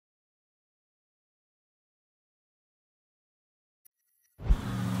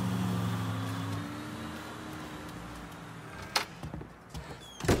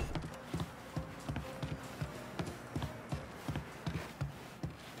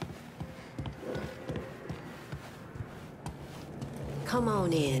Come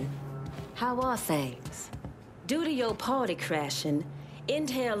on in. How are things? Due to your party crashing,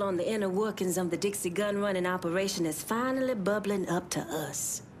 intel on the inner workings of the Dixie gun-running operation is finally bubbling up to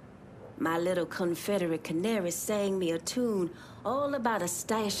us. My little Confederate canary sang me a tune all about a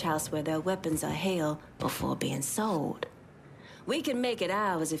stash house where their weapons are held before being sold. We can make it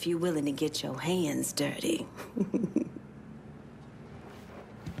ours if you're willing to get your hands dirty.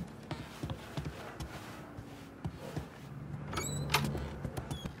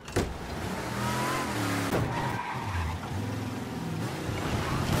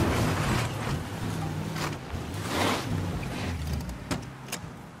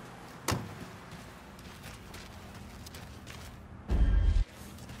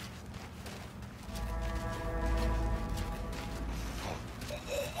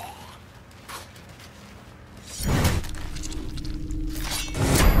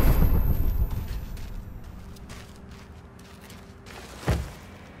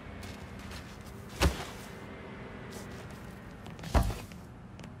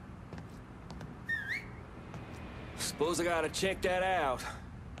 Suppose I gotta check that out.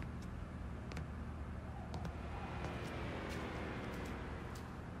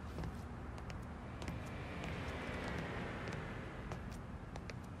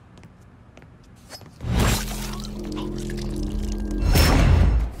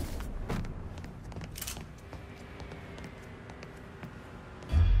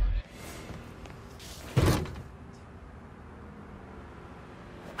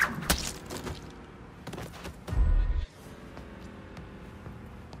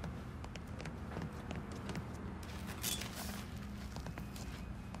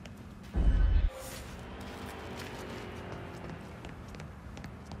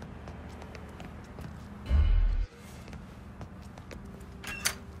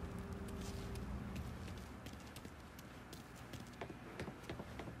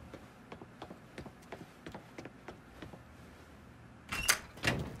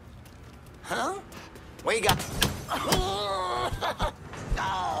 Huh? We got... I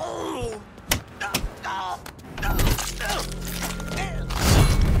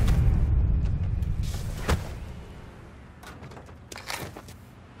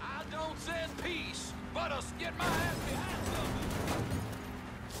don't send peace, but us get my ass behind something.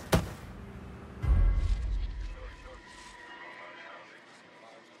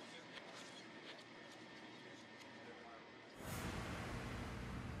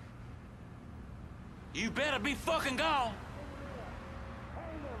 You better be fucking gone.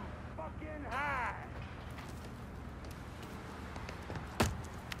 Hang them fucking high.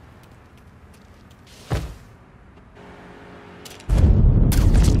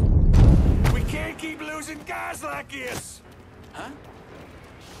 We can't keep losing guys like this. Huh?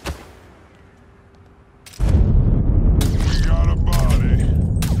 We got a body.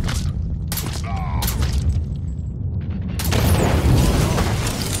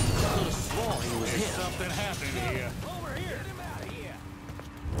 Something happening here. Over here. Get him out of here.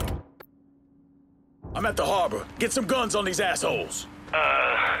 I'm at the harbor. Get some guns on these assholes.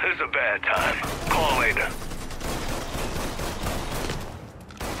 This is a bad time. Call later.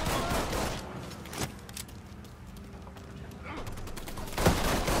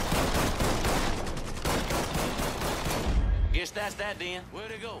 Guess that's that then.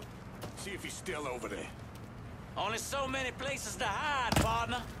 Where'd it go? See if he's still over there. Only so many places to hide,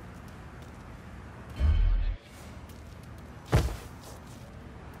 partner.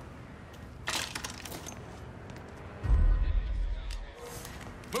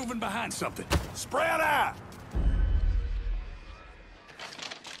 Moving behind something. Spread out!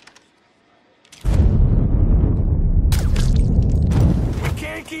 We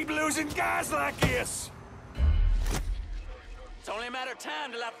can't keep losing guys like this! It's only a matter of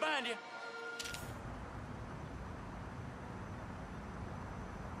time till I find you.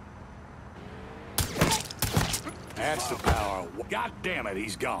 That's the power. God damn it,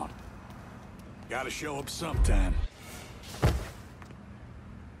 he's gone. Gotta show up sometime.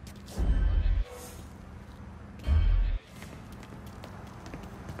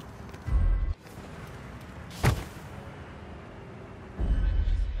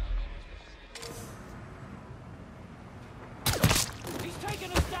 He's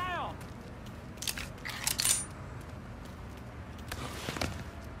taking us down.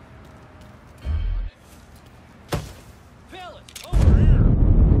 Fellas, over here.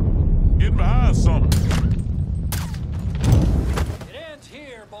 Get behind something. It ends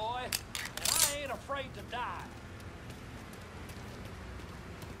here, boy. And I ain't afraid to die.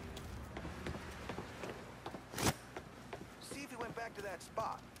 See if he went back to that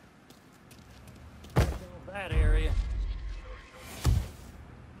spot. That area.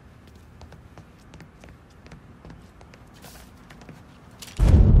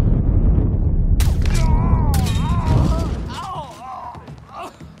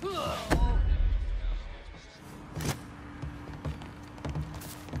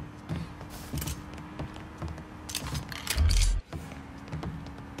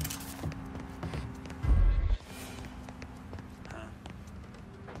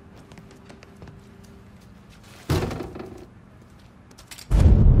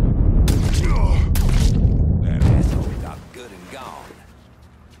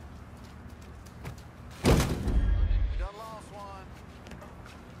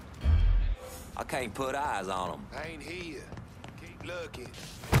 I can't put eyes on him. I ain't here. Keep looking.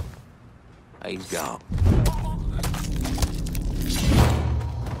 He's gone.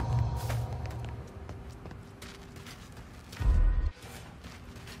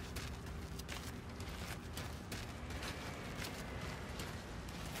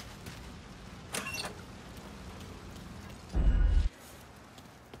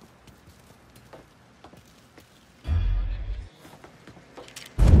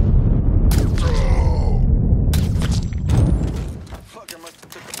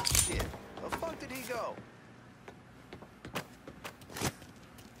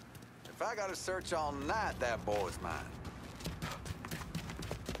 If I gotta search all night, that boy's mine.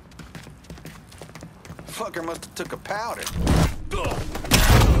 Fucker must have took a powder.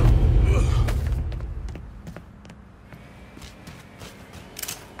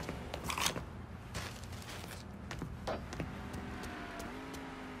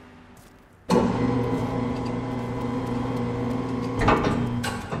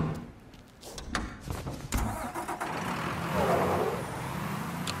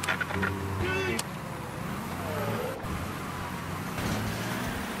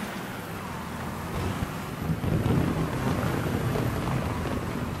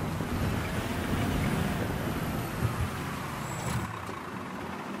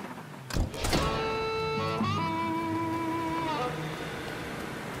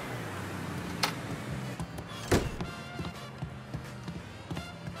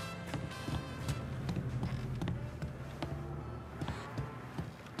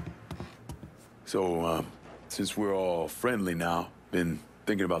 So, since we're all friendly now, been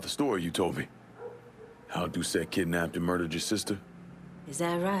thinking about the story you told me. How Doucette kidnapped and murdered your sister? Is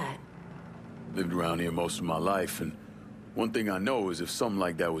that right? Lived around here most of my life, and one thing I know is if something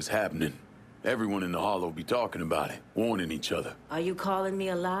like that was happening, everyone in the Hollow would be talking about it, warning each other. Are you calling me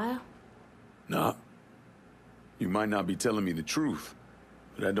a liar? Nah. You might not be telling me the truth,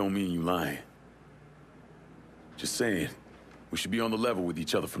 but that don't mean you lying. Just saying, we should be on the level with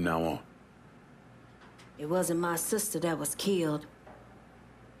each other from now on. It wasn't my sister that was killed.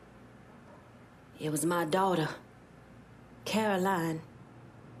 It was my daughter, Caroline.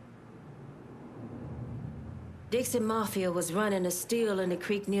 Dixie Mafia was running a still in the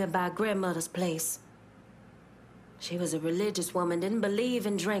creek nearby grandmother's place. She was a religious woman, didn't believe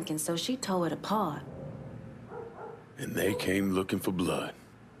in drinking, so she tore it apart. And they came looking for blood.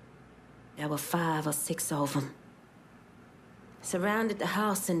 There were 5 or 6 of them. Surrounded the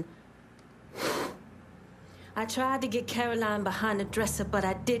house and... I tried to get Caroline behind the dresser, but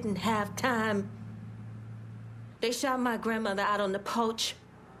I didn't have time. They shot my grandmother out on the porch.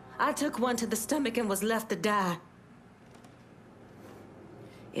 I took one to the stomach and was left to die.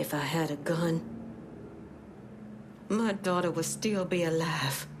 If I had a gun, my daughter would still be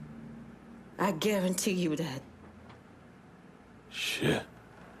alive. I guarantee you that. Shit.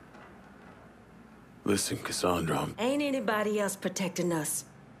 Listen, Cassandra, Ain't anybody else protecting us,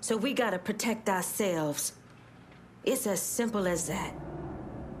 so we gotta protect ourselves. It's as simple as that.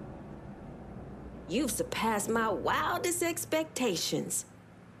 You've surpassed my wildest expectations.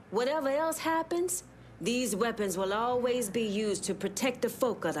 Whatever else happens, these weapons will always be used to protect the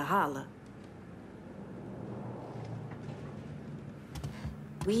folk of the Holler.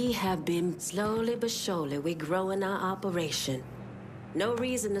 We have been slowly but surely, we're growing our operation. No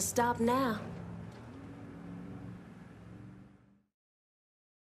reason to stop now.